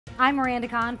I'm Miranda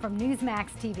Kahn from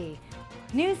Newsmax TV.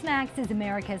 Newsmax is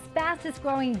America's fastest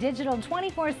growing digital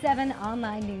 24/7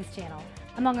 online news channel.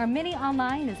 Among our many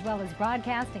online as well as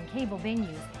broadcast and cable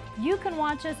venues, you can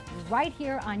watch us right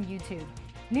here on YouTube.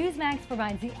 Newsmax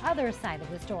provides the other side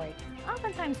of the story,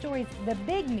 oftentimes stories the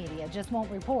big media just won't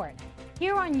report.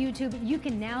 Here on YouTube, you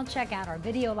can now check out our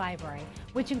video library,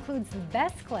 which includes the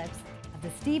best clips of The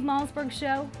Steve Malzberg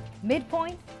Show,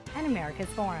 Midpoint, and America's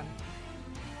Forum.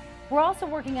 We're also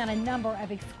working on a number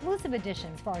of exclusive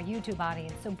editions for our YouTube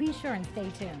audience, so be sure and stay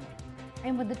tuned.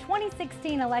 And with the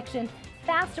 2016 election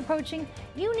fast approaching,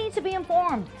 you need to be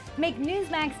informed. Make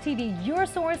Newsmax TV your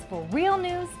source for real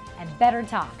news and better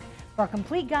talk. For a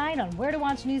complete guide on where to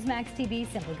watch Newsmax TV,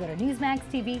 simply go to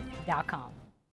newsmaxtv.com.